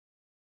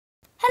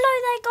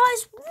Hello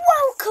guys,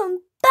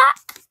 welcome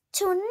back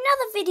to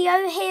another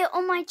video here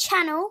on my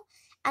channel,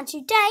 and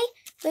today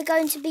we're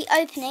going to be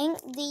opening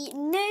the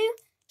new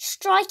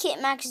Strike It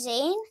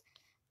magazine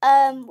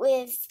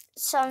with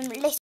some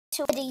little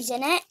goodies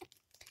in it.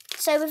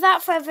 So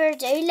without further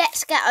ado,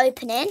 let's get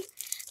opening.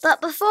 But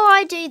before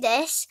I do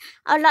this,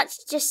 I'd like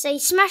to just say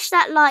smash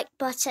that like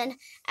button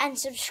and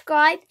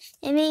subscribe.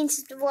 It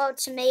means the world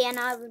to me and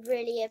I would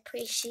really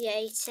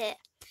appreciate it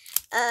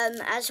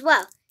as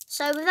well.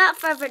 So without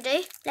further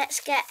ado, let's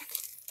get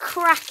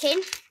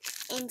cracking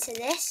into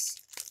this.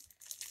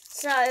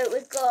 So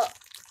we've got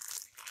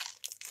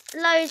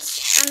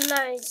loads and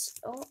loads.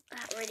 Oh,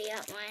 that really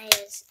hurt my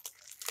ears.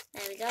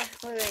 There we go,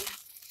 we're in.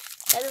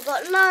 So we've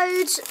got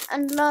loads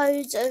and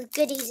loads of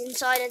goodies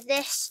inside of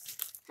this,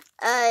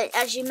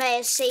 as you may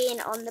have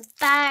seen on the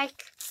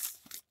bag.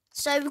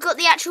 So we've got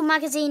the actual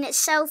magazine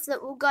itself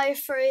that we'll go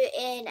through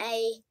in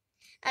a...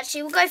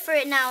 Actually, we'll go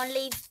through it now and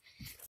leave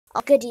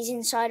our goodies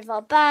inside of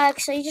our bag.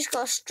 So you just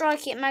got a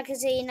Strike It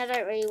magazine. I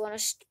don't really want to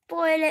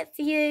spoil it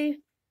for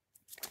you,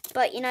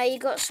 but you know, you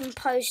got some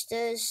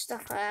posters,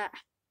 stuff like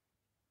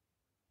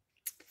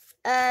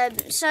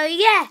that. So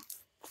yeah,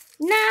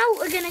 now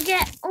we're gonna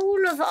get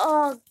all of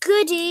our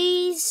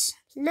goodies.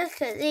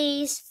 Look at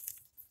these.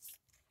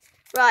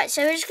 Right,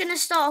 so we're just gonna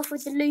start off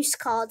with the loose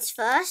cards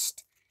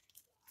first.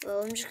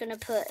 Well, I'm just gonna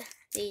put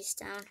these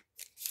down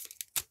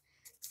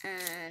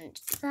and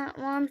that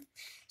one.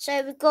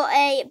 So we've got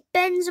a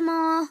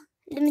Benzema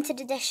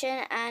limited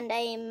edition and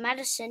a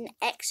Maddison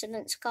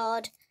Excellence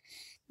card.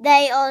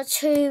 They are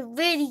two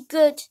really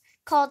good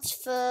cards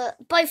for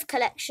both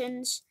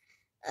collections.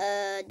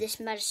 This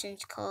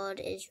Maddison's card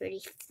is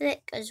really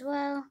thick as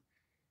well,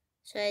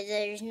 so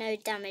there is no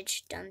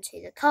damage done to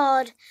the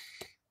card.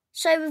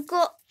 So we've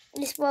got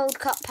this World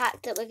Cup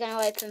pack that we're going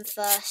to open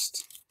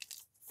first.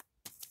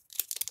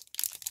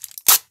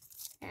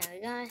 There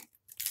we go.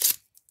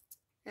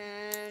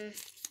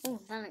 Oh,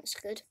 that looks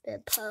good. Bit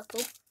of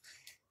purple.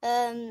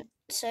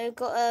 So we've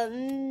got a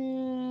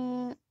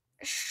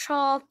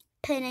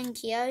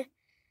Sharpenenkio,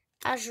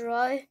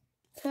 Azuro,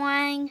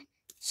 Hwang,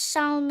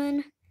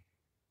 Salmon,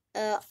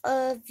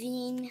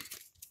 Irvine.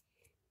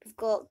 We've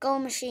got Goal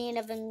Machine,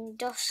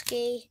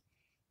 Lewandowski,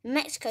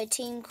 Mexico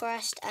Team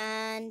Crest,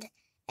 and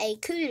a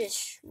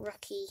Kudus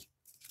rookie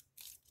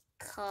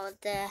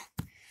card there.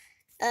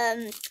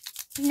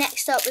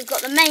 Next up, we've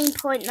got the main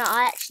point that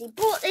I actually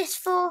bought this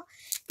for,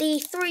 the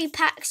 3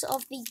 packs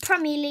of the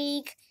Premier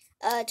League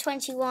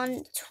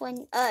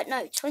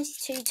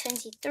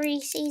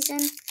 22-23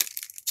 season.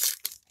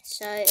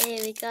 So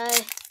here we go,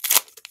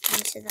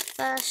 into the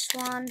first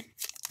one.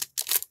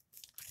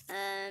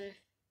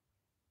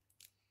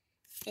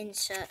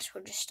 Inserts,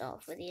 we'll just start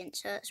off with the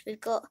inserts. We've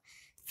got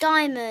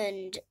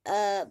Diamond,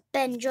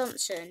 Ben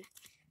Johnson,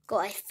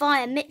 got a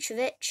Fire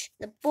Mitrovic,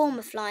 the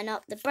Bournemouth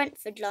lineup, the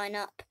Brentford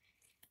lineup,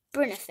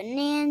 Bruno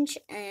Fernandes,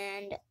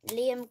 and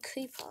Liam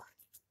Cooper.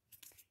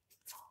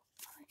 4,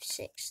 5,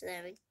 6,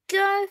 there we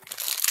go.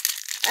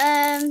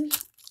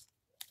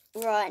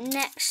 Right,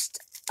 next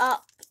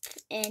up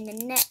in the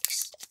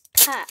next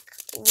pack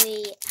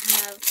we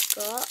have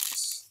got...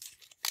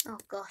 Oh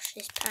gosh,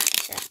 this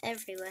pack is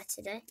everywhere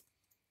today.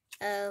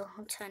 Oh,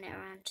 I'll turn it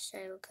around so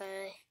we'll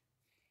go...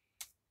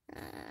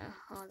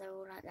 oh, they're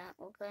all like that.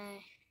 We'll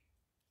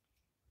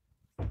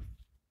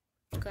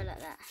go like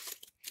that.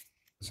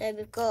 So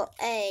we've got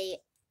a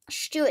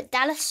Stuart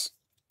Dallas,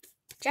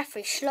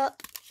 Jeffrey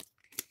Schlott.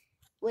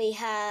 We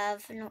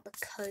have, not the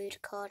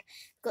code card,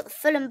 we've got the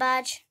Fulham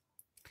badge,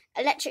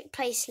 Electric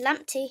Place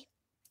Lamptey,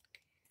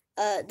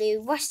 the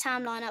West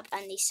Ham lineup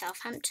and the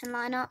Southampton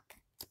lineup.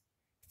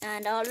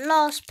 And our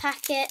last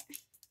packet,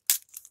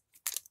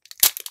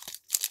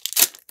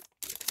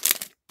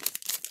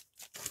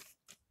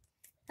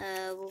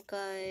 we'll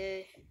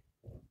go...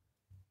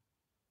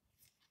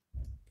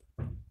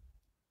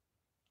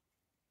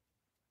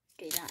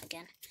 do that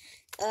again.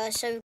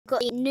 So we've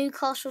got the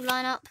Newcastle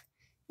lineup,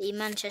 the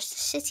Manchester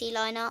City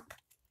lineup,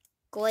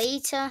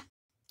 Guaita,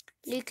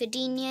 Luca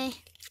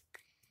Digne,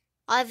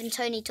 Ivan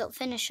Toney top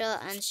finisher,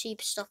 and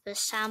Super Stopper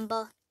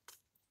Samba.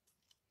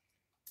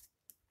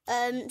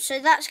 So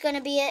that's going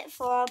to be it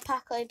for our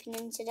pack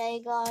opening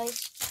today,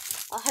 guys.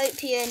 I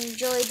hope you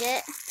enjoyed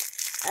it.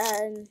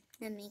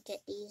 Let me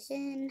get these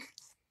in.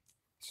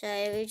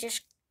 So we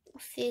just a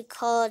few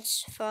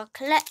cards for our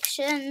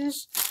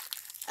collections.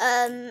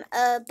 But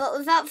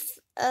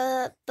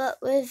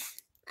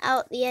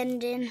without the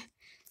ending.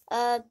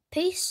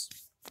 Peace.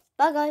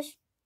 Bye, guys.